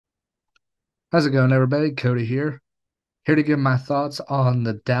How's it going, everybody? Cody here to give my thoughts on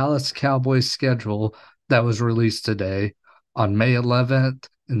the Dallas Cowboys schedule that was released today on May 11th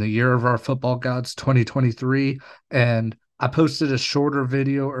in the year of our football gods 2023. And I posted a shorter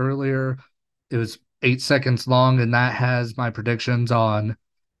video earlier. It was 8 seconds long, and that has my predictions on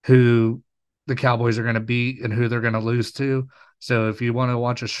who the Cowboys are going to beat and who they're going to lose to. So if you want to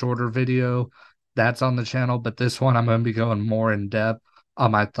watch a shorter video, that's on the channel. But this one, I'm going to be going more in depth on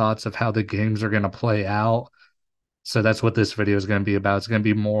my thoughts of how the games are going to play out. So that's what this video is going to be about. It's going to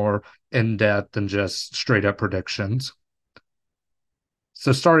be more in depth than just straight up predictions.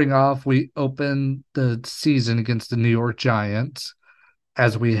 So starting off, we open the season against the New York Giants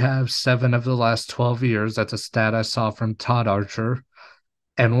as we have 7 of the last 12 years. That's a stat I saw from Todd Archer.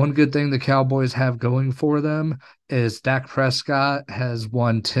 And one good thing the Cowboys have going for them is Dak Prescott has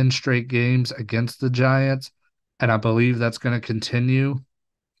won 10 straight games against the Giants. And I believe that's going to continue.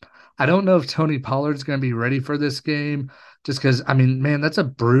 I don't know if Tony Pollard's going to be ready for this game just because, I mean, man, that's a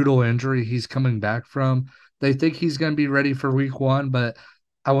brutal injury he's coming back from. They think he's going to be ready for week 1, but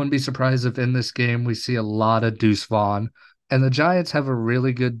I wouldn't be surprised if in this game we see a lot of Deuce Vaughn. And the Giants have a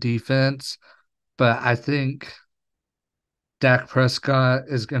really good defense, but I think Dak Prescott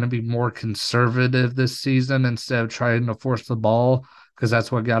is going to be more conservative this season instead of trying to force the ball because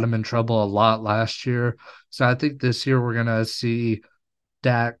that's what got him in trouble a lot last year. So I think this year we're going to see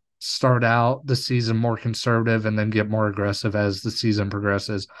Dak start out the season more conservative and then get more aggressive as the season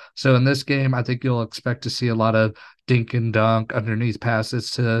progresses. So in this game, I think you'll expect to see a lot of dink and dunk underneath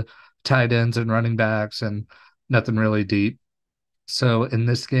passes to tight ends and running backs and nothing really deep. So in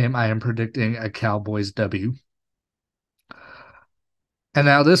this game, I am predicting a Cowboys W. And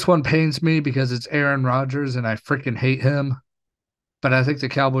now this one pains me because it's Aaron Rodgers and I freaking hate him. But I think the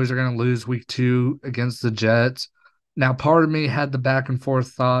Cowboys are going to lose week 2 against the Jets. Now, part of me had the back and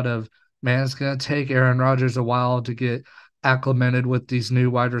forth thought of, man, it's going to take Aaron Rodgers a while to get acclimated with these new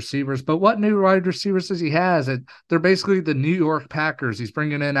wide receivers. But what new wide receivers does he has? They're basically the New York Packers. He's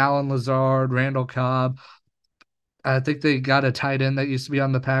bringing in Alan Lazard, Randall Cobb. I think they got a tight end that used to be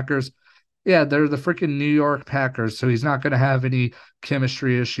on the Packers. Yeah, they're the freaking New York Packers. So he's not going to have any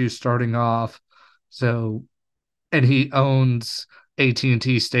chemistry issues starting off. So and he owns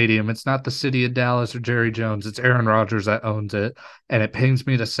AT&T Stadium. It's not the city of Dallas or Jerry Jones. It's Aaron Rodgers that owns it. And it pains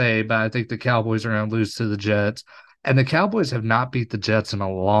me to say, but I think the Cowboys are going to lose to the Jets. And the Cowboys have not beat the Jets in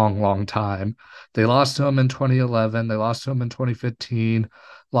a long, long time. They lost to them in 2011. They lost to them in 2015.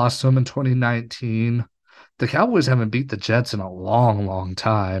 Lost to them in 2019. The Cowboys haven't beat the Jets in a long, long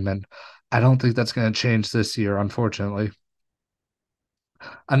time. And I don't think that's going to change this year, unfortunately.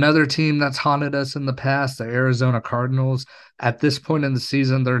 Another team that's haunted us in the past, the Arizona Cardinals. At this point in the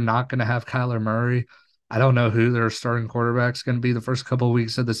season, they're not going to have Kyler Murray. I don't know who their starting quarterback's going to be the first couple of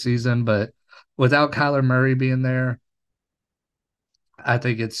weeks of the season, but without Kyler Murray being there, I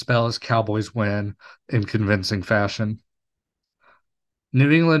think it spells Cowboys win in convincing fashion. New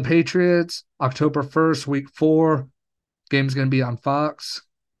England Patriots, October 1st, week 4. Game's going to be on Fox.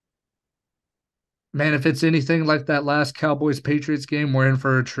 Man, if it's anything like that last Cowboys Patriots game, we're in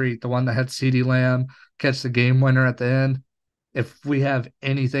for a treat. The one that had CeeDee Lamb catch the game winner at the end. If we have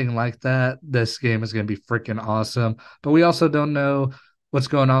anything like that, this game is going to be freaking awesome. But we also don't know what's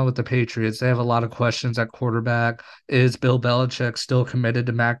going on with the Patriots. They have a lot of questions at quarterback. Is Bill Belichick still committed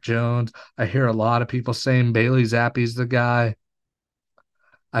to Mac Jones? I hear a lot of people saying Bailey Zappi's the guy.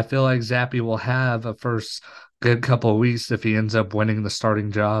 I feel like Zappi will have a first good couple of weeks if he ends up winning the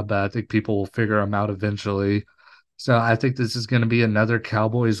starting job. But I think people will figure him out eventually. So I think this is going to be another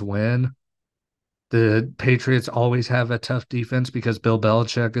Cowboys win. The Patriots always have a tough defense because Bill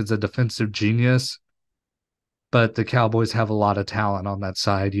Belichick is a defensive genius, but the Cowboys have a lot of talent on that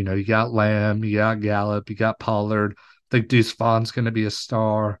side. You know, you got Lamb, you got Gallup, you got Pollard. I think Deuce Vaughn's going to be a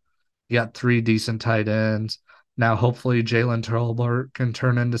star. You got 3 decent tight ends. Now, hopefully, Jalen Tolbert can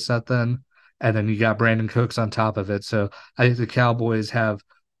turn into something. And then you got Brandon Cooks on top of it. So I think the Cowboys have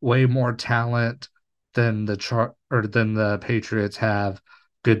way more talent than the Patriots have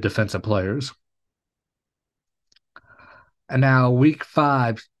good defensive players. And now week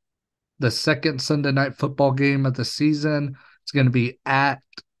 5, the second Sunday night football game of the season. It's going to be at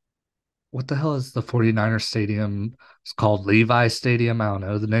what the hell is the 49ers stadium? It's called Levi Stadium. I don't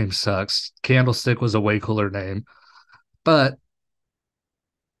know. The name sucks. Candlestick was a way cooler name. But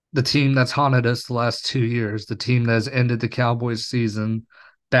the team that's haunted us the last 2 years, the team that has ended the Cowboys season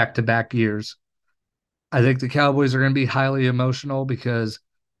back to back years. I think the Cowboys are going to be highly emotional because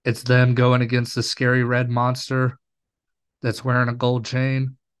it's them going against the scary red monster that's wearing a gold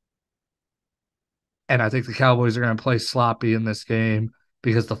chain. And I think the Cowboys are going to play sloppy in this game.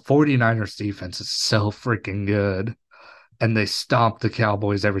 because the 49ers defense is so freaking good. And they stomp the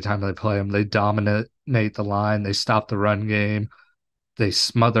Cowboys every time they play them. They dominate the line, they stop the run game, they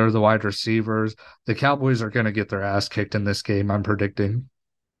smother the wide receivers. The Cowboys are going to get their ass kicked in this game, I'm predicting.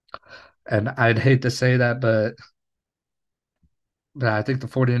 And I'd hate to say that, but I think the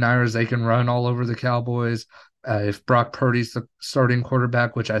 49ers, they can run all over the Cowboys. If Brock Purdy's the starting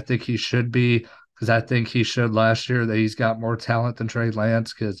quarterback, which I think he should be, because I think he should last year, that he's got more talent than Trey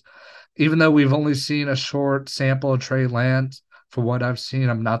Lance. Because even though we've only seen a short sample of Trey Lance, for what I've seen,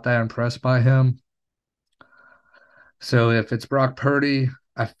 I'm not that impressed by him. So if it's Brock Purdy,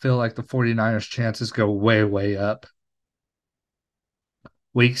 I feel like the 49ers' chances go way, way up.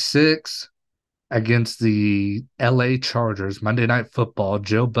 Week 6 against the LA Chargers, Monday Night Football,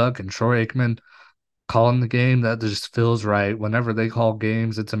 Joe Buck and Troy Aikman calling the game. That just feels right. Whenever they call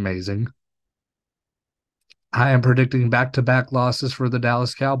games, it's amazing. I am predicting back to back losses for the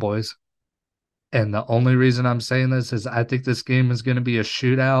Dallas Cowboys. And the only reason I'm saying this is I think this game is going to be a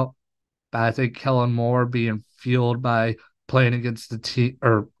shootout. But I think Kellen Moore being fueled by playing against the team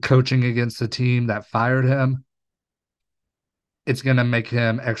or coaching against the team that fired him, it's going to make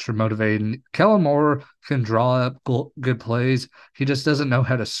him extra motivated. Kellen Moore can draw up good plays. He just doesn't know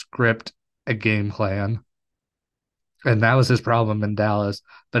how to script a game plan. And that was his problem in Dallas.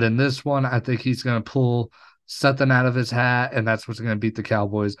 But in this one, I think he's going to pull something out of his hat, and that's what's going to beat the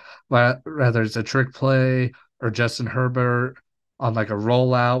Cowboys. Whether it's a trick play or Justin Herbert on like a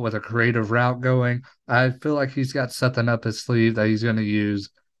rollout with a creative route going, I feel like he's got something up his sleeve that he's going to use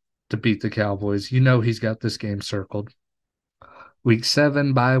to beat the Cowboys. You know, he's got this game circled. Week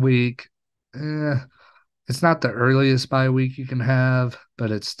 7 bye week. Eh, it's not the earliest bye week you can have, but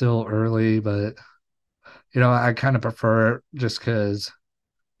it's still early. But, I kind of prefer it just because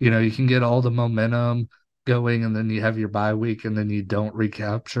you can get all the momentum going and then you have your bye week and then you don't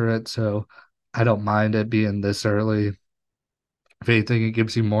recapture it. So I don't mind it being this early. If anything, it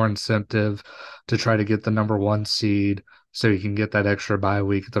gives you more incentive to try to get the number 1 seed so you can get that extra bye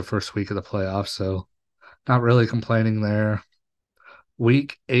week the first week of the playoffs. So not really complaining there.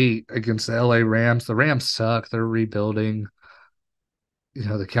 Week 8 against the LA Rams. The Rams suck. They're rebuilding.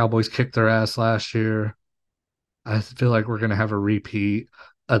 The Cowboys kicked their ass last year. I feel like we're going to have a repeat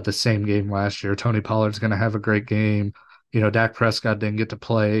of the same game last year. Tony Pollard's going to have a great game. Dak Prescott didn't get to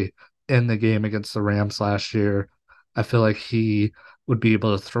play in the game against the Rams last year. I feel like he would be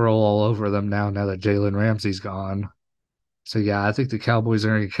able to throw all over them now that Jalen Ramsey's gone. So, yeah, I think the Cowboys are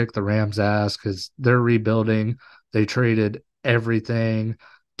going to kick the Rams' ass because they're rebuilding. They traded everything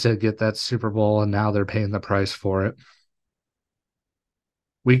to get that Super Bowl, and now they're paying the price for it.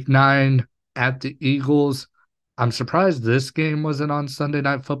 Week 9 at the Eagles. I'm surprised this game wasn't on Sunday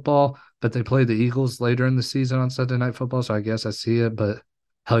Night Football, but they play the Eagles later in the season on Sunday Night Football, so I guess I see it. But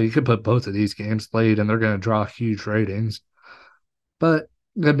hell, you could put both of these games late, and they're going to draw huge ratings. But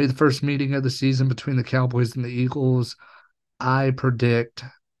going to be the first meeting of the season between the Cowboys and the Eagles. I predict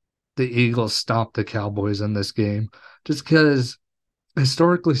the Eagles stomp the Cowboys in this game just because,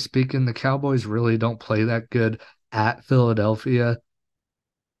 historically speaking, the Cowboys really don't play that good at Philadelphia.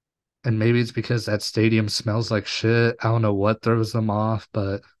 And maybe it's because that stadium smells like shit. I don't know what throws them off,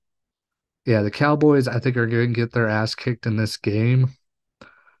 but yeah, the Cowboys, I think, are going to get their ass kicked in this game.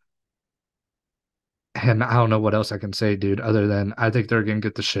 And I don't know what else I can say, dude, other than I think they're going to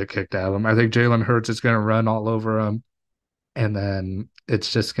get the shit kicked out of them. I think Jalen Hurts is going to run all over them. And then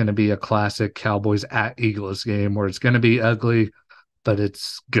it's just going to be a classic Cowboys at Eagles game where it's going to be ugly, but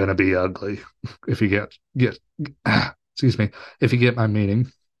it's going to be ugly if you get excuse me, if you get my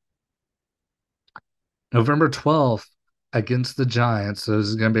meaning. November 12th against the Giants. So this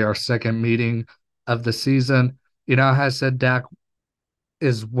is going to be our second meeting of the season. I said Dak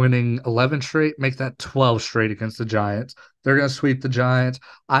is winning 11 straight, make that 12 straight against the Giants. They're going to sweep the Giants.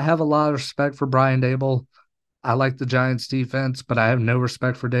 I have a lot of respect for Brian Dable. I like the Giants defense, but I have no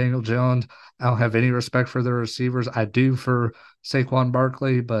respect for Daniel Jones. I don't have any respect for their receivers. I do for Saquon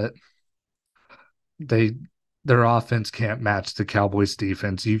Barkley, but they their offense can't match the Cowboys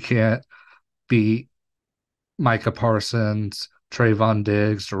defense. You can't beat Micah Parsons, Trayvon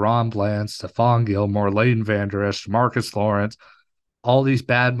Diggs, Deron Bland, Stephon Gilmore, Leighton Vander Esch, Marcus Lawrence, all these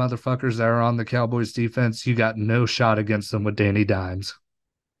bad motherfuckers that are on the Cowboys defense, you got no shot against them with Danny Dimes.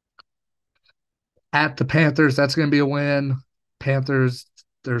 At the Panthers, that's going to be a win. Panthers,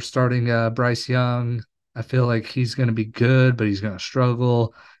 they're starting Bryce Young. I feel like he's going to be good, but he's going to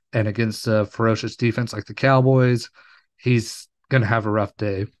struggle. And against a ferocious defense like the Cowboys, he's going to have a rough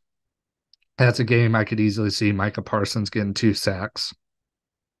day. That's a game I could easily see Micah Parsons getting 2 sacks.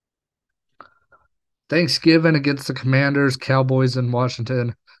 Thanksgiving against the Commanders, Cowboys in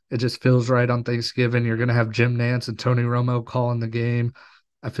Washington. It just feels right on Thanksgiving. You're going to have Jim Nance and Tony Romo calling the game.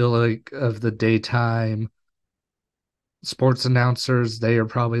 I feel like of the daytime sports announcers, they are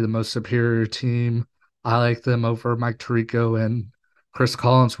probably the most superior team. I like them over Mike Tirico and Chris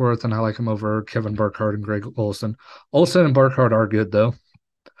Collinsworth, and I like them over Kevin Burkhardt and Greg Olson. Olson and Burkhardt are good, though.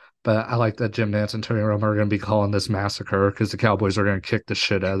 But I like that Jim Nance and Tony Romo are going to be calling this massacre because the Cowboys are going to kick the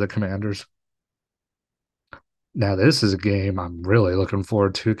shit out of the Commanders. Now, this is a game I'm really looking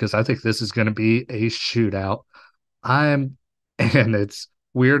forward to because I think this is going to be a shootout. I'm, and it's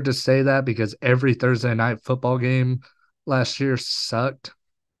weird to say that because every Thursday night football game last year sucked,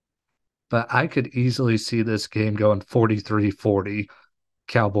 but I could easily see this game going 43-40,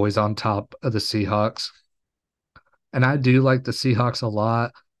 Cowboys on top of the Seahawks. And I do like the Seahawks a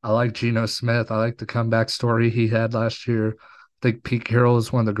lot. I like Geno Smith. I like the comeback story he had last year. I think Pete Carroll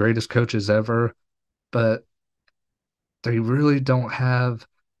is one of the greatest coaches ever, but they really don't have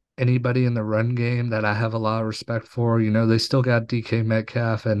anybody in the run game that I have a lot of respect for. They still got DK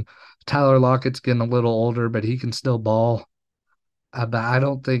Metcalf and Tyler Lockett's getting a little older, but he can still ball. But I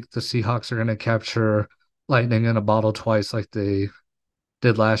don't think the Seahawks are going to capture lightning in a bottle twice like they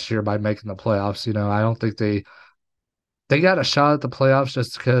did last year by making the playoffs. I don't think they got a shot at the playoffs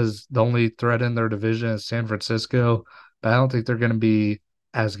just because the only threat in their division is San Francisco, but I don't think they're going to be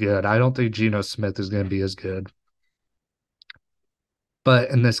as good. I don't think Geno Smith is going to be as good.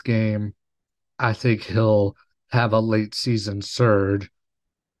 But in this game, I think he'll have a late season surge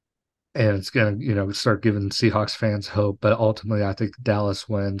and it's going to, start giving Seahawks fans hope. But ultimately, I think Dallas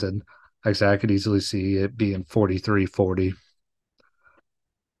wins. And like I said, I could easily see it being 43-40.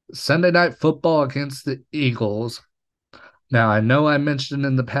 Sunday night football against the Eagles. Now, I know I mentioned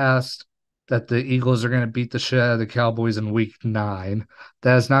in the past that the Eagles are going to beat the shit out of the Cowboys in week 9.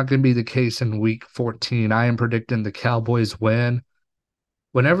 That is not going to be the case in week 14. I am predicting the Cowboys win.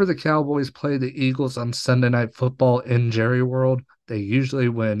 Whenever the Cowboys play the Eagles on Sunday Night Football in Jerry World, they usually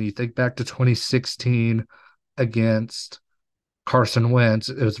win. You think back to 2016 against Carson Wentz.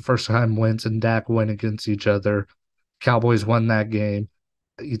 It was the first time Wentz and Dak went against each other. Cowboys won that game.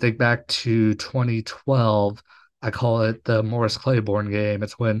 You think back to 2012, I call it the Morris Claiborne game.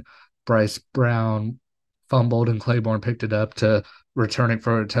 It's when Bryce Brown fumbled and Claiborne picked it up to return it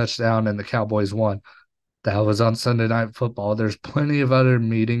for a touchdown, and the Cowboys won. That was on Sunday Night Football. There's plenty of other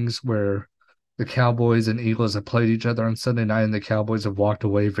meetings where the Cowboys and Eagles have played each other on Sunday night and the Cowboys have walked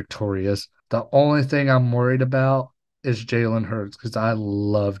away victorious. The only thing I'm worried about is Jalen Hurts because I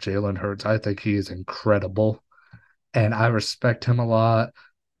love Jalen Hurts. I think he is incredible and I respect him a lot.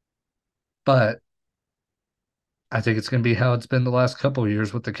 But I think it's going to be how it's been the last couple of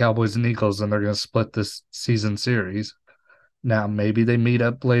years with the Cowboys and Eagles, and they're going to split this season series. Now, maybe they meet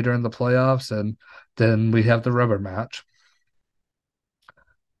up later in the playoffs and then we have the rubber match.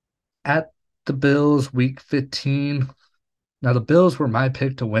 At the Bills, week 15. Now, the Bills were my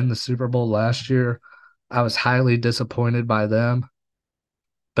pick to win the Super Bowl last year. I was highly disappointed by them,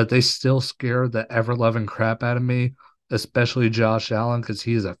 but they still scare the ever loving crap out of me, especially Josh Allen, because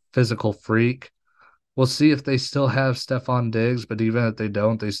he is a physical freak. We'll see if they still have Stephon Diggs, but even if they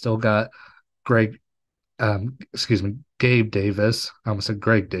don't, they still got Greg, Gabe Davis. I almost said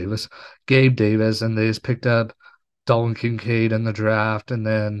Greg Davis, Gabe Davis, and they just picked up Dalton Kincaid in the draft, and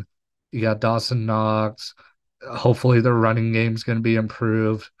then you got Dawson Knox. Hopefully, their running game's going to be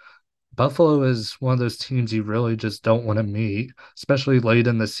improved. Buffalo is one of those teams you really just don't want to meet, especially late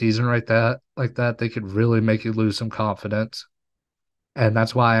in the season, right? That they could really make you lose some confidence, and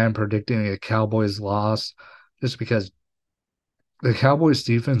that's why I'm predicting a Cowboys loss, just because the Cowboys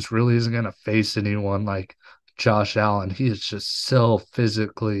defense really isn't going to face anyone like Josh Allen. He is just so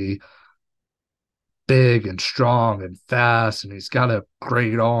physically big and strong and fast, and he's got a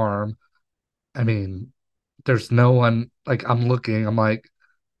great arm. I mean, there's no one like I'm like,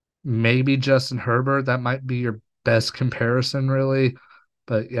 maybe Justin Herbert. That might be your best comparison, really.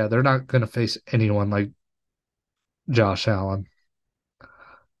 But yeah, they're not going to face anyone like Josh Allen.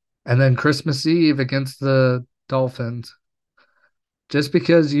 And then Christmas Eve against the Dolphins, just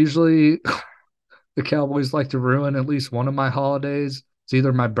because usually the Cowboys like to ruin at least one of my holidays. It's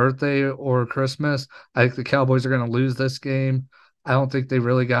either my birthday or Christmas. I think the Cowboys are going to lose this game. I don't think they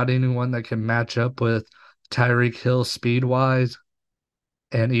really got anyone that can match up with Tyreek Hill speed wise.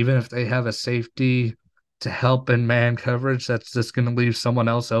 And even if they have a safety to help in man coverage, that's just going to leave someone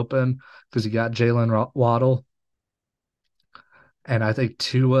else open because you got Jalen Waddle. And I think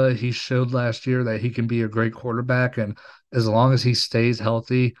Tua, he showed last year that he can be a great quarterback. And as long as he stays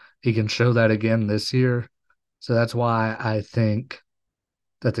healthy, he can show that again this year. So that's why I think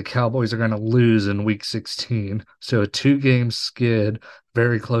that the Cowboys are going to lose in week 16. So a two-game skid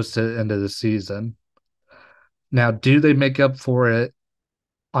very close to the end of the season. Now, do they make up for it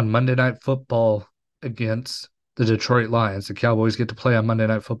on Monday Night Football against the Detroit Lions? The Cowboys get to play on Monday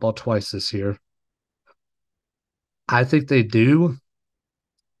Night Football twice this year. I think they do.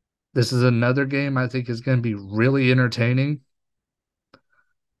 This is another game I think is going to be really entertaining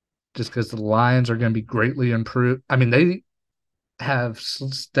just because the Lions are going to be greatly improved. I mean, they have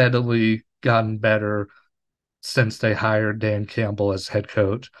steadily gotten better since they hired Dan Campbell as head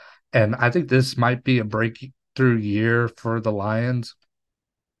coach. And I think this might be a breakthrough year for the Lions.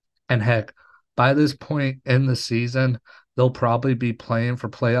 And heck, by this point in the season, they'll probably be playing for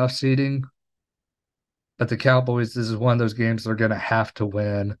playoff seeding. But the Cowboys, this is one of those games they're going to have to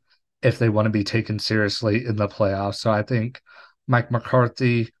win if they want to be taken seriously in the playoffs. So I think Mike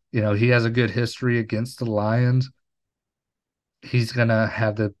McCarthy, he has a good history against the Lions. He's going to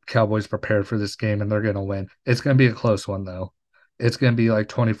have the Cowboys prepared for this game and they're going to win. It's going to be a close one, though. It's going to be like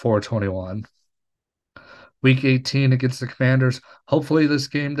 24-21. Week 18 against the Commanders. Hopefully, this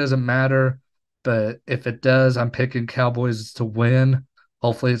game doesn't matter. But if it does, I'm picking Cowboys to win.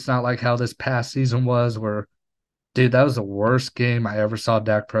 Hopefully, it's not like how this past season was, where, dude, that was the worst game I ever saw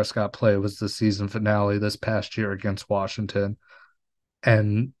Dak Prescott play. Was the season finale this past year against Washington.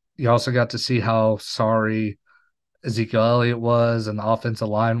 And you also got to see how sorry Ezekiel Elliott was and the offensive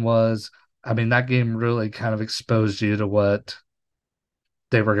line was. I mean, that game really kind of exposed you to what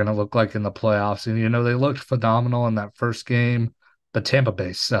they were going to look like in the playoffs. And, they looked phenomenal in that first game, but Tampa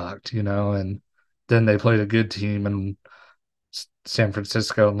Bay sucked, and then they played a good team in San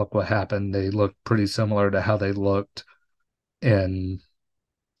Francisco, and look what happened. They looked pretty similar to how they looked in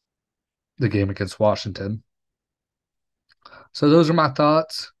the game against Washington. So those are my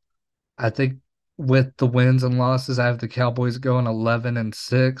thoughts. I think with the wins and losses, I have the Cowboys going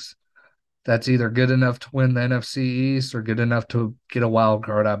 11-6. That's either good enough to win the NFC East or good enough to get a wild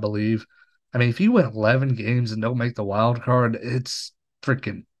card, I believe. I mean, if you win 11 games and don't make the wild card, it's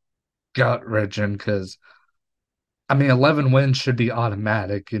freaking gut wrenching because, I mean, 11 wins should be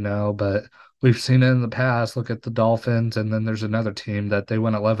automatic, but we've seen it in the past. Look at the Dolphins, and then there's another team that they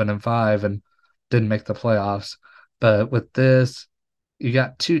went 11-5 and didn't make the playoffs. But with this, you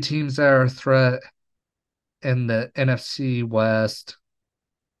got two teams that are a threat in the NFC West.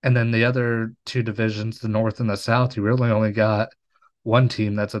 And then the other two divisions, the North and the South, you really only got one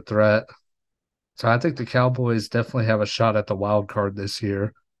team that's a threat. So I think the Cowboys definitely have a shot at the wild card this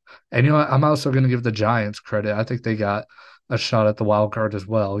year. And I'm also going to give the Giants credit. I think they got a shot at the wild card as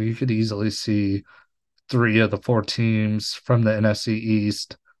well. You could easily see three of the four teams from the NFC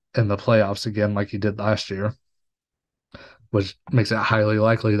East in the playoffs again, like you did last year, which makes it highly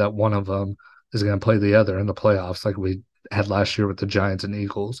likely that one of them is going to play the other in the playoffs, like we had last year with the Giants and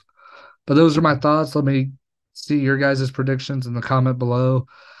Eagles. But those are my thoughts. Let me see your guys' predictions in the comment below.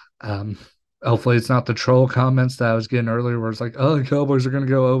 Um, Hopefully it's not the troll comments that I was getting earlier where it's like, oh, the Cowboys are going to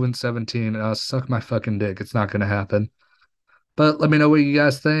go 0-17. And I'll suck my fucking dick. It's not going to happen. But let me know what you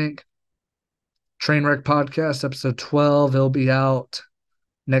guys think. Trainwreck Podcast, episode 12. It'll be out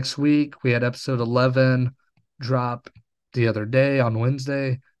next week. We had episode 11 drop the other day on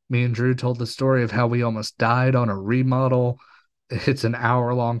Wednesday. Me and Drew told the story of how we almost died on a remodel. It's an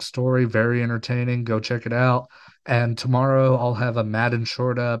hour-long story, very entertaining. Go check it out. And tomorrow I'll have a Madden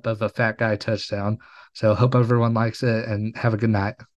short up of a fat guy touchdown. So hope everyone likes it and have a good night.